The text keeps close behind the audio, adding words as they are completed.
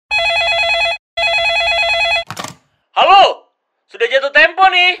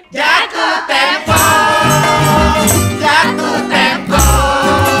nih. Jatuh tempo, jatuh tempo,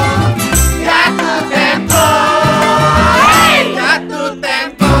 jatuh tempo, jatuh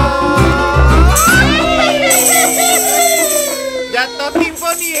tempo. Jatuh tempo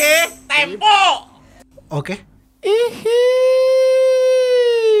nih Tempo. Oke.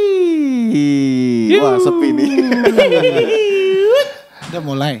 Wah, sepi nih. Udah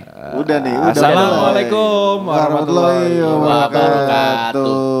mulai. Udah nih. Assalamualaikum warahmatullahi wabarakatuh.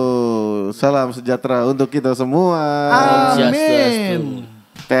 wabarakatuh. Salam sejahtera untuk kita semua. Amin.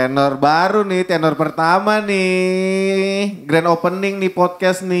 Tenor baru nih, tenor pertama nih. Grand opening nih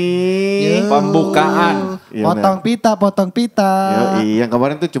podcast nih. Pembukaan. Iya, Potong pita. Yoi, yang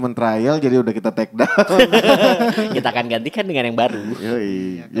kemarin tuh cuma trial jadi udah kita take down. Kita akan gantikan dengan yang baru.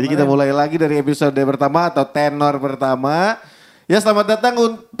 Yoi. Jadi kita mulai lagi dari episode pertama atau tenor pertama. Ya, selamat datang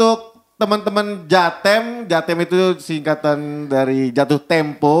untuk teman-teman Jatem. Jatem itu singkatan dari Jatuh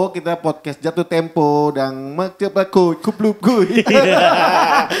Tempo. Kita podcast Jatuh Tempo dan kupluk gue.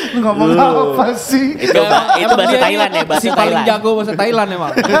 Lu ngomong apa sih? Itu bahasa Thailand ya, bahasa Si paling Thailand. jago bahasa Thailand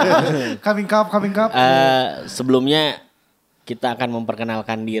emang. Coming cup. Sebelumnya kita akan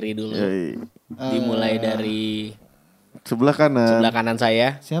memperkenalkan diri dulu. Yoi. Dimulai dari Sebelah kanan. sebelah kanan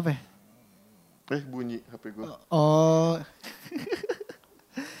saya. Siapa ya? Bunyi HP gue. Oh.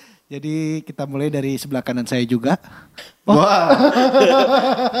 Jadi kita mulai dari sebelah kanan saya juga. Wah.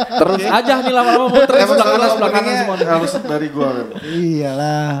 Terus aja nih lama-lama muter sebelah kanan semua. Harus dari gua.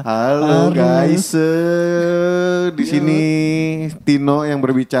 Iyalah. Halo guys, di sini Tino yang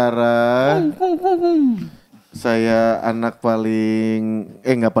berbicara. Saya anak paling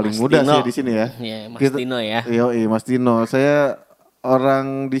nggak paling Mas muda Tino. sih di sini ya. Iya, Mas Tino ya. Yoi, Mas Tino. Saya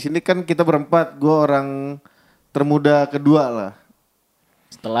orang di sini kan kita berempat. Gua orang termuda kedua lah.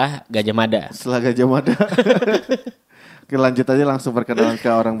 Setelah Gajah Mada. Setelah Gajah Mada. Oke, lanjut aja langsung perkenalan ke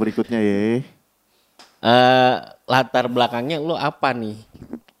orang berikutnya ya. Latar belakangnya lo apa nih?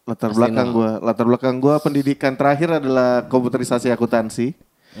 Latar Mas belakang gua pendidikan terakhir adalah komputerisasi akuntansi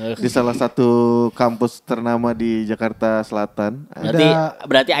di salah satu kampus ternama di Jakarta Selatan.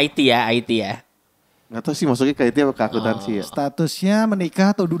 Berarti IT ya. Nggak tahu sih masuknya ke IT apa ke akuntansi ya. Statusnya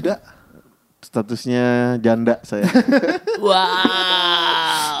menikah atau duda? Statusnya janda saya.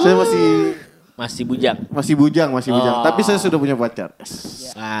 Wow. Saya Masih bujang. masih bujang. Tapi saya sudah punya pacar.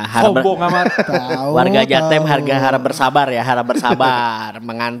 Sombong amat. Warga Jatem harap bersabar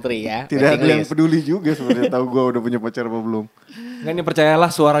mengantri ya. Tidak ada Waiting yang list. peduli juga sebenarnya tahu gua udah punya pacar apa belum. Enggak, ini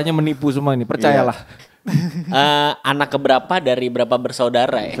percayalah suaranya menipu semua ini, percayalah. Anak keberapa dari berapa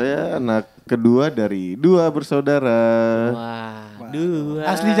bersaudara ya? Saya anak kedua dari 2 bersaudara. Wah, dua.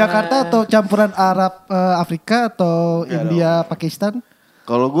 Asli Jakarta atau campuran Arab Afrika atau India Pakistan?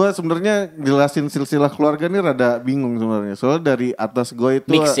 Kalau gue sebenarnya jelasin silsilah keluarga nih rada bingung sebenarnya. Soalnya dari atas gue itu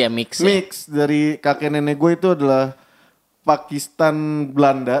Mix ya. Dari kakek nenek gue itu adalah Pakistan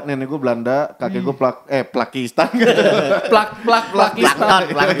Belanda, nenek gue Belanda, kakek gue Pakistan.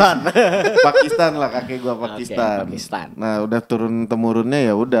 Plankton. Pakistan lah kakek gue Pakistan. Oke, Pakistan. Nah, udah turun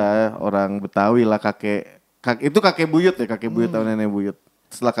temurunnya ya udah orang Betawi lah kakek itu kakek buyut ya, kakek buyut atau nenek buyut.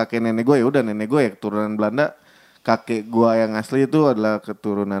 Setelah kakek nenek gue ya udah nenek gue ya keturunan Belanda. Kakek gua yang asli itu adalah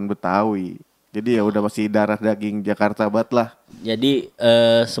keturunan Betawi. Jadi ya udah masih darah daging Jakarta banget lah. Jadi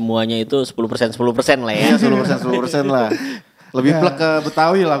semuanya itu 10% lah ya. Iya 10% lah. Lebih plek ke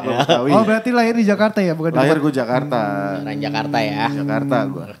Betawi lah gua Betawi. Oh berarti lahir di Jakarta ya bukan di Lahir gua Jakarta. Orang Jakarta ya. Jakarta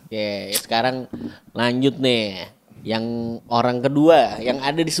gua. Oke, sekarang lanjut nih. Yang orang kedua yang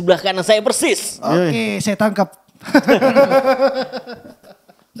ada di sebelah kanan saya persis. Oke, saya tangkap.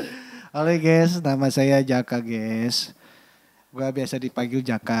 Halo guys, nama saya Jaka guys. Gua biasa dipanggil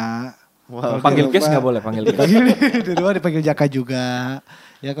Jaka. Wow. Panggil guys enggak boleh, panggil guys. Di luar dipanggil Jaka juga.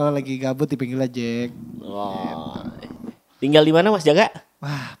 Ya kalau lagi gabut dipanggil Jack. Oh. Tinggal di mana Mas Jaga?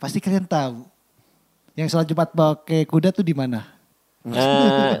 Wah, pasti kalian tahu. Yang sholat Jumat pakai kuda tuh di mana?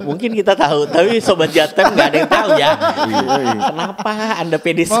 Mungkin kita tahu, tapi Sobat Jatem nggak ada yang tahu ya. Kenapa Anda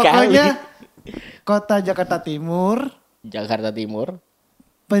pede sekali? Pokoknya kota Jakarta Timur. Jakarta Timur.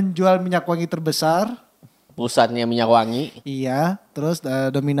 Penjual minyak wangi terbesar. Pusatnya minyak wangi. Iya, terus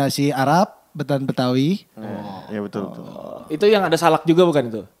dominasi Arab, Betawi. Iya betul. Itu yang ada salak juga bukan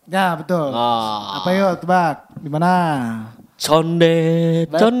itu? Ya betul. Oh. Apa yuk tebak? Di mana?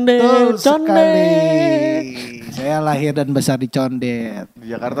 Condet. Betul sekali. Saya lahir dan besar di Condet.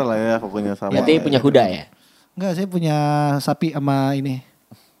 Di Jakarta lah ya pokoknya sama. Berarti punya kuda ya? Enggak, saya punya sapi sama ini.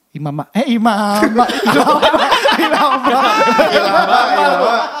 Imama. Ilama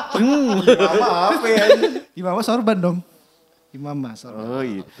apa ya? Imama sorban dong. Imam Mas. Oh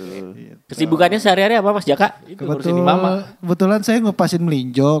gitu. Kesibukannya sehari-hari apa Mas Jaka? Itu ngurusin di mama. Kebetulan saya ngepasin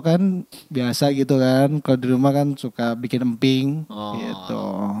melinjo kan biasa gitu kan. Kalau di rumah kan suka bikin emping gitu.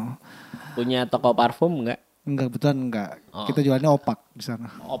 Punya toko parfum enggak? Enggak, kebetulan enggak. Kita jualannya opak di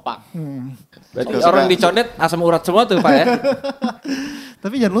sana. Opak. Berarti orang dicondet asam urat semua tuh Pak ya.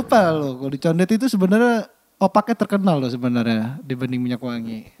 Tapi jangan lupa loh, kalau di condet itu sebenarnya opaknya terkenal loh sebenarnya dibanding minyak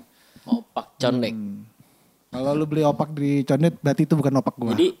wangi. Opak condek. Kalau lu beli opak di condet berarti itu bukan opak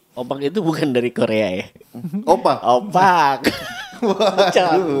gua. Jadi opak itu bukan dari Korea ya? Opa. Opak.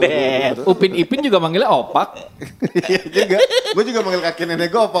 Condet. Upin Ipin juga manggilnya opak. Iya juga. Gue juga manggil kakek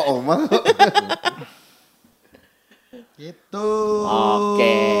nenek gue opa oma. Gitu.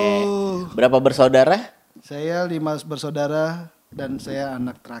 Oke. Berapa bersaudara? Saya 5 bersaudara dan saya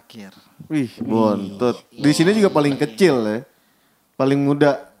anak terakhir. Wih, bontot. Di sini juga paling kecil ya. Paling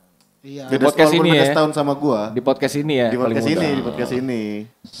muda. Iya. Di podcast ini beda ya. setahun sama gua. Di podcast ini ya. Di paling podcast muda. ini, di podcast ini.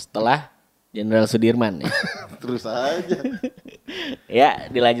 Setelah Jenderal Sudirman ya. Terus aja. Ya,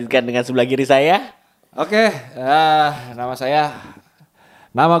 dilanjutkan dengan sebelah kiri saya. Oke,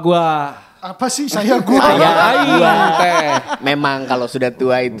 nama gua Apa sih saya gua? Saya gua. Teh Memang kalau sudah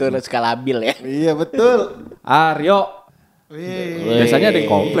tua itu suka labil ya. Iya betul. Aryo. Wih. Biasanya ada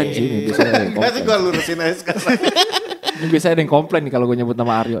yang komplain sih ini. Biasanya ada yang Enggak sih komplain. gua lurusin aja sekarang. Ini biasanya ada yang komplain nih kalau gue nyebut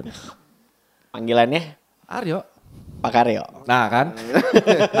nama Aryo. Panggilannya Aryo. Pak Karyo. Nah kan.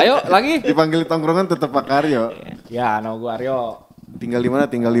 Ayo lagi. Dipanggil di tongkrongan tetap Pak Karyo. Ya nama gue Aryo. Tinggal di mana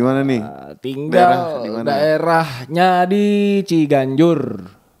nih? Tinggal Daerah di mana? daerahnya di Ciganjur.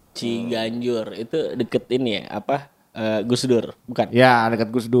 Ciganjur itu deket ini ya, apa? Gus Dur, bukan? Ya dekat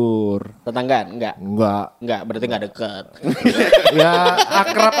Gus Dur. Tetanggaan? Enggak. Enggak. Berarti enggak deket. Ya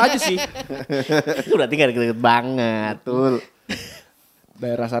akrab aja sih. Berarti enggak deket banget. Betul.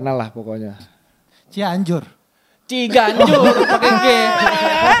 Daerah sana lah pokoknya. Cianjur. Ciganjur pakai G.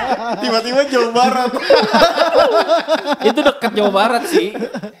 Tiba-tiba Jawa Barat. Itu dekat Jawa Barat sih.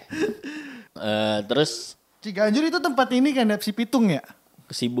 Terus Ciganjur itu tempat ini kan FC Pitung ya?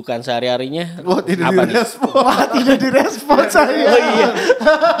 kesibukan sehari-harinya Wah tidak apa nih? direspon. Wah tidak direspon saya. Oh iya.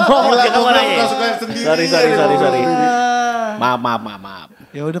 Oh, Gila, kita gua mau nanya. nggak suka sendiri. Sorry. Maaf.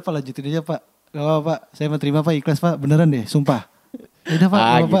 Ya udah Pak lanjutin aja Pak. Gak apa Pak, saya mau terima Pak ikhlas Pak, beneran deh, sumpah. Ya udah Pak, gak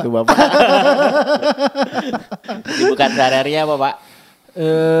apa-apa. Gitu Bapak. Kesibukan sehari-harinya apa Pak?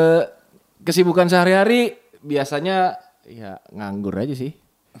 Kesibukan sehari-hari biasanya ya nganggur aja sih.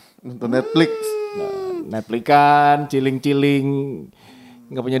 Nonton Netflix. Netflixan, ciling-ciling,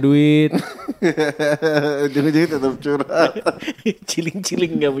 nggak punya duit. Ujung-ujungnya tetap curhat.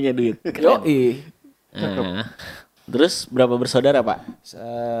 Ciling-ciling gak punya duit. Yoi. Terus berapa bersaudara Pak?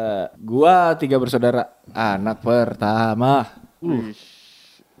 Gua 3 bersaudara. Anak pertama.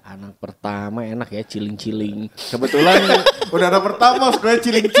 Anak pertama enak ya ciling-ciling. Kebetulan Udah ada pertama, sekolah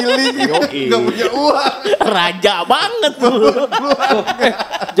ciling-ciling. Gak punya uang. Raja banget tuh.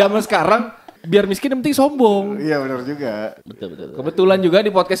 zaman sekarang biar miskin yang penting sombong. Iya benar juga. Betul. Kebetulan juga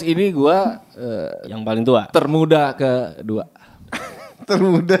di podcast ini gua Yang paling tua. termuda kedua.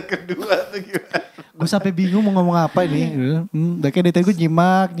 Termuda kedua tuh gimana? Gue sampai bingung mau ngomong apa ini. Udah kayak dari tadi gue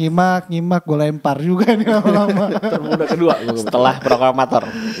nyimak, gue lempar juga nih lama-lama. Termuda kedua. Setelah proklamator.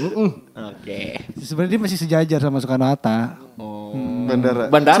 Oke. Sebenarnya dia masih sejajar sama Soekarno-Hatta.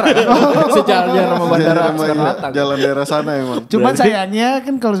 Bandara. Sejajar sama bandara Sama Soekarno-Hatta. jalan daerah sana emang. Cuman sayangnya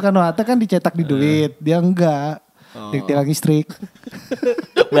kan kalau Soekarno-Hatta kan dicetak di duit, dia enggak. Dia tilang listrik.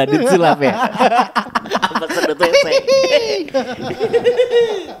 Badut sulap ya. Apa sedot WC?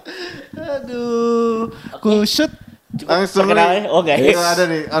 Aduh, kusut. Langsung Perkenalan? Oh enggak. Kita ada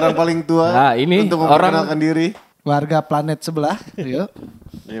nih orang paling tua. Nah, ini untuk orang- memperkenalkan diri. Warga planet sebelah, yuk.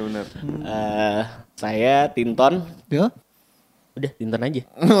 Iya benar. Saya Tinton. Yuk. Udah Tinton aja.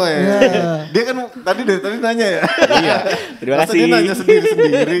 Oh, iya. Dia kan dari tadi nanya ya. Iya. Terima Masa kasih. dia nanya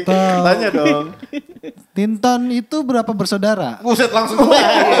sendiri-sendiri. Tuh. Tanya dong. Tinton itu berapa bersaudara? Buset langsung.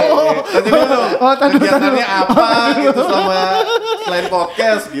 Tanya dulu. Kegiatannya apa gitu selama selain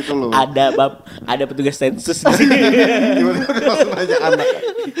podcast gitu loh. Ada petugas sensus di sini. Tiba-tiba dia langsung nanya anak.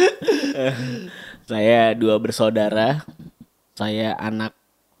 Saya 2 bersaudara. Saya anak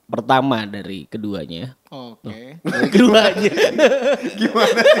pertama dari keduanya. Oke. Dari keduanya.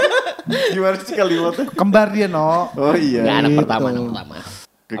 Gimana sih kalimatnya? Kembar dia, No. Oh iya. Enggak, anak pertama.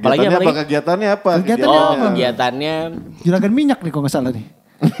 Apalagi? Kegiatannya apa? Kegiatannya Oh, apa? kegiatannya Juragan minyak nih kalau nggak salah nih.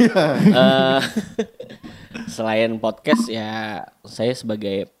 selain podcast ya saya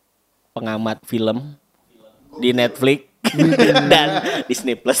sebagai pengamat film di Netflix dan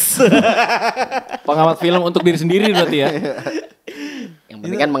Disney Plus. Pengamat film untuk diri sendiri berarti ya. Yang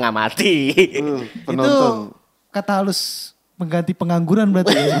penting kan mengamati. Penonton. Itu kata halus mengganti pengangguran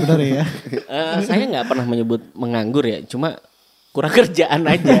berarti ya sebenarnya ya. Saya nggak pernah menyebut menganggur ya, cuma kurang kerjaan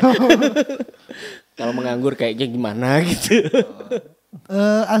aja. Kalau menganggur kayaknya gimana gitu.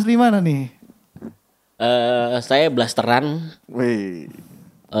 Asli mana nih? Saya blasteran Wih.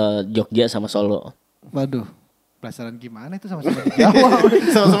 Jogja sama Solo. Waduh. Pelajaran gimana itu sama-sama di Jawa.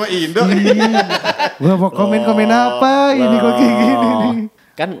 Sama-sama Indo. Gua mau komen-komen apa ini kok kayak gini nih.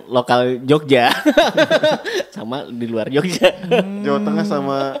 Kan lokal Jogja. Sama di luar Jogja. Jawa Tengah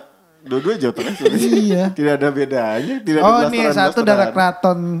sama dua-dua Jawa Tengah sebenarnya. Iya. Tidak ada bedanya. Tidak ada Oh nih satu blasteran-blasteran. daerah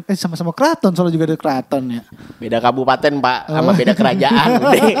keraton. Sama-sama keraton, Solo juga ada keraton ya. Beda kabupaten Pak, sama beda kerajaan.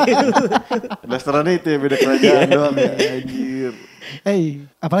 Blasterannya itu ya beda kerajaan doang ya. Anjir.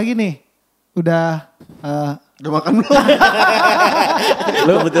 Apalagi nih? Udah Udah makan belum?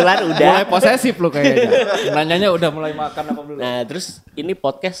 Lu kebetulan udah. Mulai posesif lu kayaknya. Nanyanya udah mulai makan apa belum? Nah terus ini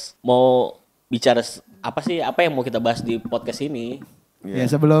podcast mau bicara apa sih? Apa yang mau kita bahas di podcast ini? Ya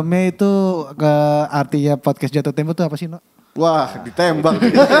sebelumnya itu ke artinya podcast Jatuh Tempo itu apa sih, No? Wah, ditembak.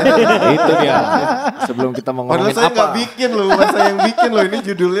 Itu dia. Sebelum kita mau Padahal ngomongin saya nggak apa. bikin loh, bukan saya yang bikin loh. Ini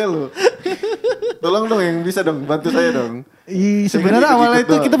judulnya loh. Tolong dong yang bisa dong, bantu saya dong. Sebenarnya Saya awalnya ikut-ikut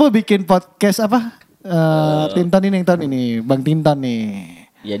itu doang. kita mau bikin podcast apa? Tintan ini yang tahun ini, Bang Tintan nih.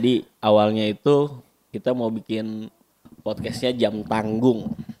 Jadi awalnya itu kita mau bikin podcastnya jam tanggung.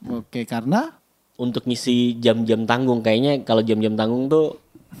 Oke, karena Untuk ngisi jam-jam tanggung. Kayaknya kalau jam-jam tanggung tuh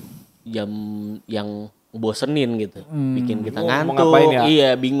jam yang bosenin gitu. Bikin kita Mau ngantuk. ngapain ya? Iya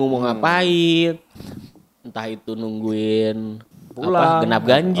bingung mau ngapain. Entah itu nungguin Pulang. genap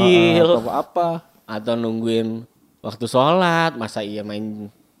ganjil. Atau apa. Atau nungguin waktu sholat. Masa iya main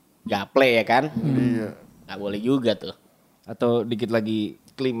gaple ya kan? Iya. Gak boleh juga tuh. Atau dikit lagi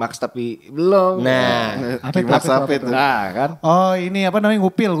klimaks tapi belum. Nah, Apa itu, Kimas apa itu, apa apa itu? Nah kan. oh ini apa namanya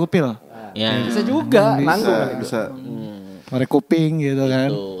ngupil. ya Bisa juga. Nanggung kan itu. Bisa. Korek kuping gitu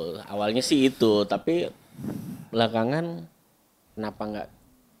kan. itu. Awalnya sih itu. Tapi belakangan kenapa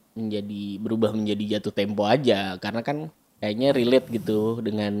nggak berubah menjadi jatuh tempo aja? Karena kan kayaknya relate gitu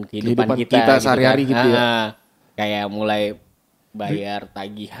dengan kehidupan Kehidupan kita kita gitu sehari-hari kan. gitu ya. Kayak mulai bayar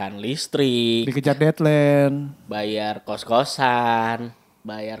tagihan listrik, Dikejar deadline. bayar kos-kosan,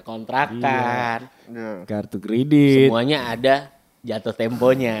 bayar kontrakan. Iya. Kartu kredit. Semuanya ada jatuh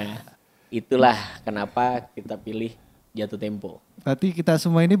temponya. Itulah kenapa kita pilih jatuh tempo. Berarti kita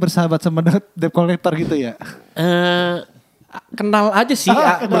semua ini bersahabat sama debt collector gitu ya. Kenal aja sih.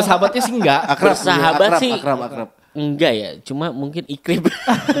 Bersahabatnya sih enggak. Bersahabat sih Akrab. enggak ya, cuma mungkin ikrip.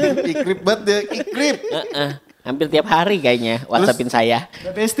 Ikrip banget ya, ikrip. Hampir tiap hari kayaknya WhatsAppin saya.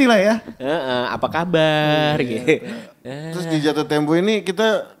 Udah bestie lah ya. Apa kabar gitu. Terus di Jatuh Tempo ini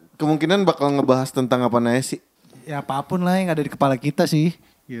kita kemungkinan bakal ngebahas tentang apa aja sih? Ya apapun lah yang ada di kepala kita sih.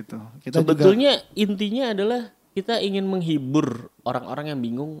 Gitu. Kita Sebetulnya intinya adalah kita ingin menghibur orang-orang yang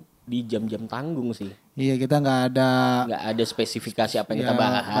bingung di jam-jam tanggung sih. Iya kita nggak Nggak ada spesifikasi apa yang kita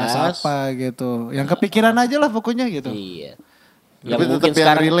bahas bahas. apa gitu. Yang kepikiran aja lah pokoknya gitu. Iya. Tapi tetap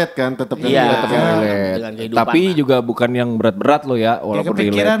yang relate kan, tetap yang Iya, relate. dengan kehidupan. Tapi juga bukan yang berat-berat lo ya. Ya Walaupun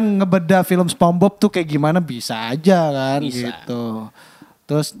kepikiran relate. ngebeda film SpongeBob tuh kayak gimana bisa aja kan Bisa. gitu.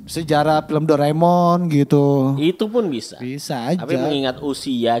 Terus sejarah film Doraemon gitu. Itu pun bisa. Bisa aja. Tapi mengingat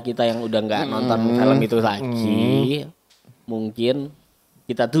usia kita yang udah nggak nonton film itu lagi, mungkin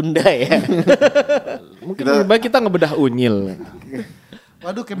kita tunda ya. Mungkin lebih baik kita ngebedah unyil.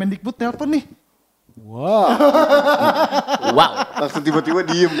 Waduh Kemendikbud telepon nih. Wow. Wow. Langsung tiba-tiba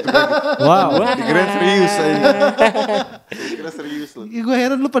diem. Wow. Dikira serius aja. Dikira serius loh. Ih, gue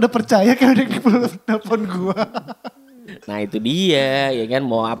heran lu pada percaya Kemendikbud telepon gue. Nah itu dia, ya kan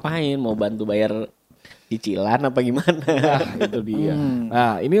mau apain, mau bantu bayar cicilan apa gimana? Nah, itu dia.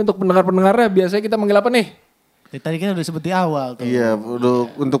 Nah, ini untuk pendengar-pendengarnya biasanya kita manggil apa nih? Tadi kan udah sebut di awal tuh. Iya,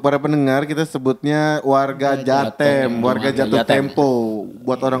 untuk para pendengar kita sebutnya warga Jatem, warga Warga Jatuh Jatem. Tempo.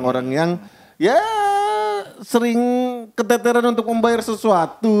 Buat orang-orang yang ya sering keteteran untuk membayar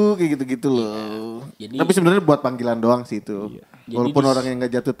sesuatu kayak gitu-gitu loh. Jadi- Tapi sebenarnya buat panggilan doang sih itu. Jadi Walaupun di- orang yang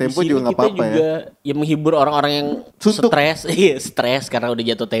nggak jatuh Di tempo sini juga nggak kita apa-apa ya. juga ya menghibur orang-orang yang Suntuk. stres, iya stres karena udah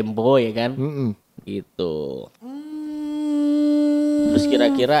jatuh tempo ya kan. Gitu. Terus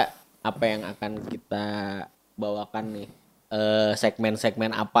kira-kira apa yang akan kita bawakan nih?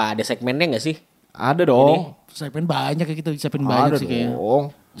 Segmen-segmen apa? Ada segmennya nggak sih? Ada dong. Segmen banyak ya kita siapin banyak Ada sih kayaknya. dong.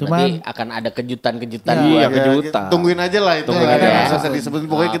 Berarti akan ada kejutan-kejutan Ya, buat Iya, kejutan. Tungguin aja lah itu. Tungguin Nggak aja. usah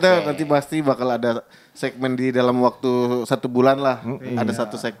disebutin. Pokoknya kita Oke. nanti pasti bakal ada segmen di dalam waktu 1 bulan lah. Ada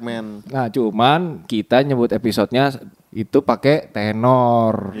satu segmen. Nah, cuman kita nyebut episodenya itu pakai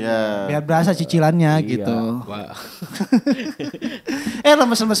tenor. Ya. Biar berasa cicilannya Iya. gitu.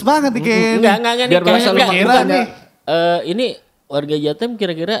 Lemes-lemes banget nih kayaknya. enggak nih Biar berasa kayaknya lu enggak, makin bukan nih. Ini warga Jatem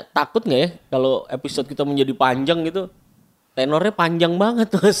kira-kira takut nggak ya kalau episode kita menjadi panjang gitu? Tenornya panjang banget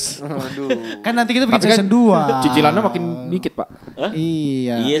terus. Aduh. Kan nanti kita bikin Tapi kan season 2. Cicilannya makin dikit, Pak.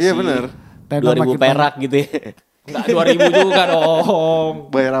 Iya. Iya Iya sih. bener. Tenor 2000 makin perak gitu ya. Enggak 2000 juga dong.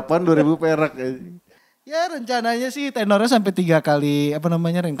 Bayar apaan 2000 perak. Ya rencananya sih tenornya sampai 3 kali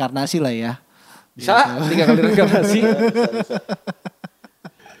reinkarnasi lah ya. Bisa 3 kali reinkarnasi.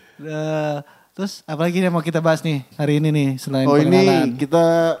 Terus apalagi yang mau kita bahas nih hari ini nih selain Oh pengenalan? ini kita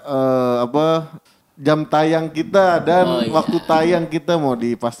jam tayang kita dan waktu tayang kita mau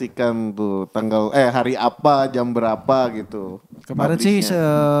dipastikan tuh hari apa, jam berapa gitu. Kemarin sih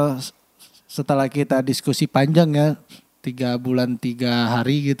setelah kita diskusi panjang ya 3 bulan 3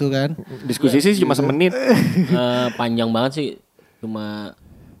 hari gitu kan. Diskusi sih cuma semenit. Panjang banget sih. Cuma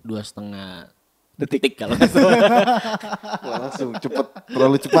 2,5 detik kalau nggak salah. Wah, langsung cepet,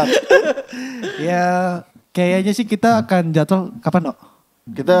 terlalu cepat. Ya kayaknya sih kita akan jatuh kapan, No?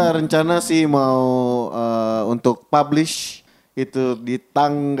 Kita rencana sih mau untuk publish itu di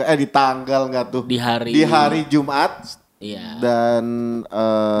tanggal nggak tuh? Di hari Jumat. Iya. Dan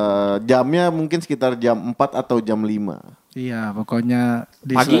jamnya mungkin sekitar jam 4 atau jam 5. Iya pokoknya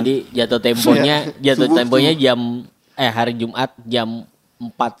Pagi di jatuh temponya, Subuh. hari Jumat jam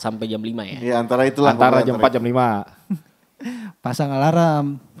 4 sampai jam 5 ya. Ya antara itulah. Antara pokoknya jam 4 jam 5. pasang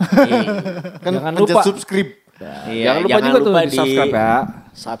alarm. Kan Jangan pencet lupa. subscribe. Iya, Jangan lupa juga tuh di subscribe ya.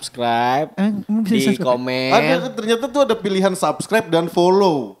 Subscribe, Emang bisa di subscribe? komen. Ternyata tuh ada pilihan subscribe dan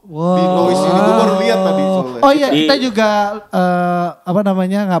follow. Wow. Di noise ini gue baru lihat tadi soalnya. Oh iya, Di- kita juga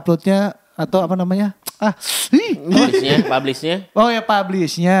nguploadnya atau Publishnya. Oh ya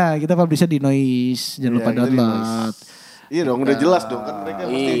publishnya, kita publishnya di Noise, jangan Iya, lupa itu di download. Noise. Iya dong, udah jelas dong kan mereka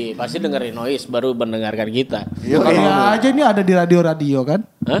pasti. Pasti dengerin noise baru mendengarkan kita. Iya kan. Iya aja ini ada di radio-radio kan?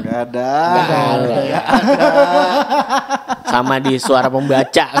 Hah? Gak ada. Nggak ada. Sama di suara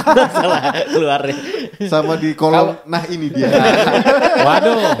pembaca salah keluarnya. Sama di kolom. Nah ini dia.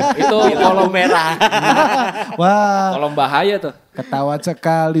 Waduh, itu Kolom merah. Wah, kolom bahaya tuh. ketahuan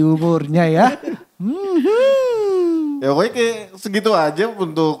sekali umurnya ya. Ya pokoknya kayak segitu aja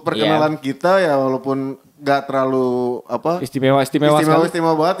untuk perkenalan kita ya walaupun gak terlalu Istimewa sekali.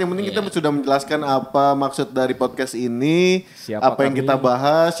 istimewa banget. Yang penting kita sudah menjelaskan apa maksud dari podcast ini, Siapa apa yang kami. kita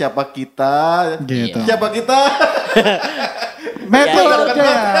bahas, siapa kita, Gitu. siapa kita. Metal Ya, aja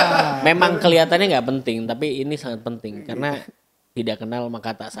ya. Memang kelihatannya nggak penting, tapi ini sangat penting karena tidak kenal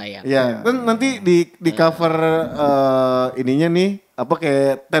maka tak sayang. Ya, kan nanti di cover ininya nih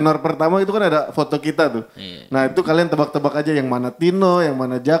kayak tenor pertama itu kan ada foto kita tuh. Iya. Nah itu kalian tebak-tebak aja yang mana Tino, yang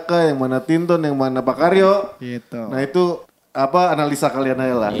mana Jaka, yang mana Tinton, yang mana Pak Karyo. Gitu. Nah itu analisa kalian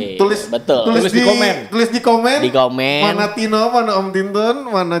aja lah. Iya, Tulis betul. Tulis Tulis di komen. Tulis di komen. Di komen. Mana Tino, mana Om Tinton,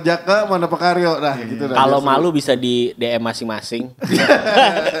 mana Jaka, mana Pak Karyo. Nah gitu dah. Kalau malu bisa di DM masing-masing.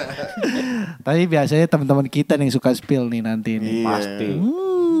 Tapi biasanya teman-teman kita nih yang suka spill nih nanti nih. Iya. Pasti.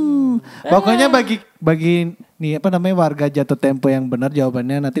 Pokoknya bagi nih warga Jatuh Tempo yang benar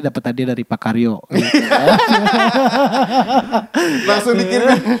jawabannya nanti dapat hadiah dari Pak Karyo. Langsung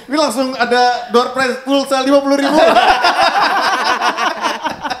dikirim. Ini langsung ada door prize pulsa 50.000.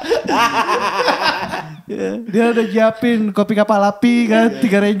 Dia udah siapin kopi kapal api kan 3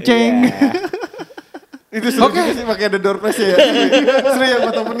 renceng. Itu seru juga sih pakai ada door prize ya. Seru yang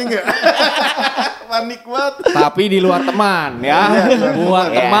foto pening gak? Panik banget. Tapi di luar teman ya.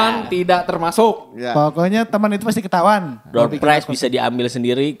 Buat Ya. teman tidak termasuk. Ya. Pokoknya teman itu pasti ketahuan. Door prize bisa diambil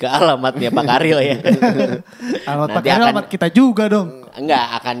sendiri ke alamatnya Pak Karyo ya. Alamat Pak Nanti Karyo akan- alamat kita juga dong. Enggak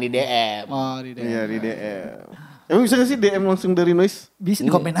akan di DM. Oh, di DM. Iya di DM. Emang bisa gak sih DM langsung dari Noise? Bisa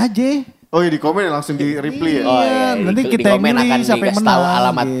di komen aja. Oh iya di komen langsung di reply ya? Oh, iya. Nanti Di kita yang komen akan milih siapa yang dikasih tahu menang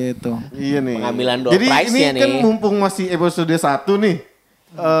alamat. gitu. Iya nih. Pengambilan door Jadi prize-nya ini kan nih. mumpung masih episode 1 nih.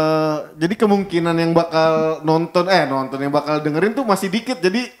 Jadi kemungkinan yang bakal nonton yang bakal dengerin tuh masih dikit.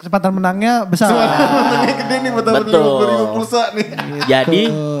 Jadi Kesempatan menangnya besar. nontonnya gede nih buat dapat Betul. 50.000 pulsa nih. Jadi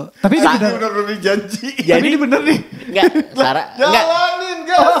Tapi ini Ini benar. bener-bener janji. Jadi ini bener nih. Enggak, Jalanin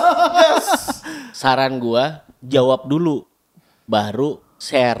gas. saran gua jawab dulu baru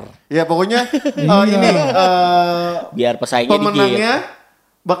share Ya pokoknya ini biar pesaingnya dikit. pemenangnya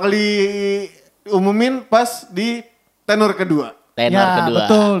bakal diumumin pas di tenor kedua. Tenor Ya kedua.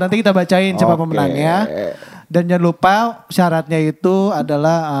 betul, nanti kita bacain siapa Oke. pemenangnya. Dan jangan lupa syaratnya itu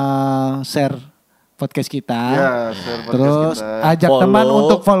adalah share podcast kita. Ya, share podcast Terus kita. ajak Follow, teman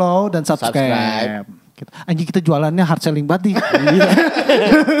untuk follow dan subscribe. subscribe. Anjing kita jualannya hard selling banget nih.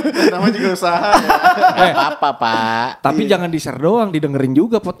 Namanya juga usaha. Apa Pak? Tapi jangan di-share doang, didengerin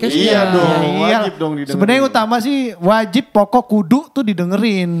juga podcastnya. Iya dong, Iya. wajib dong didengerin. Sebenarnya yang utama sih wajib pokok kudu tuh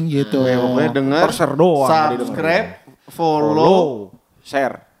didengerin gitu. Pokoknya denger, Share doang, subscribe, follow.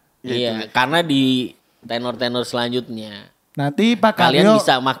 share. Iya, karena di tenor-tenor selanjutnya Nanti Pak kalian Karyo.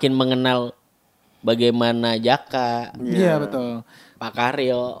 bisa makin mengenal bagaimana Jaka, Iya betul. Pak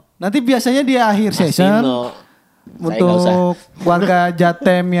Karyo, Nanti biasanya di akhir Mas season. Tino. Saya nggak usah. Untuk warga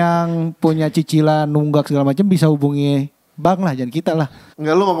Jatem yang punya cicilan nunggak segala macam bisa hubungi Bang lah, jangan kita lah.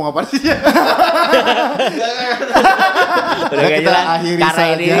 Enggak, lu ngomong apa sih? Udah gak kita jelas. akhiri Karena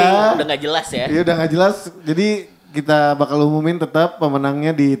ini saja. udah gak jelas ya. Iya udah gak jelas. Jadi kita bakal umumin tetap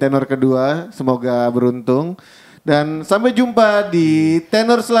pemenangnya di tenor kedua. Semoga beruntung. Dan sampai jumpa di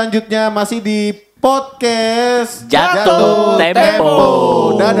tenor selanjutnya masih di podcast Jatuh Tempo.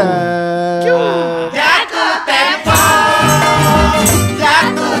 Dadah.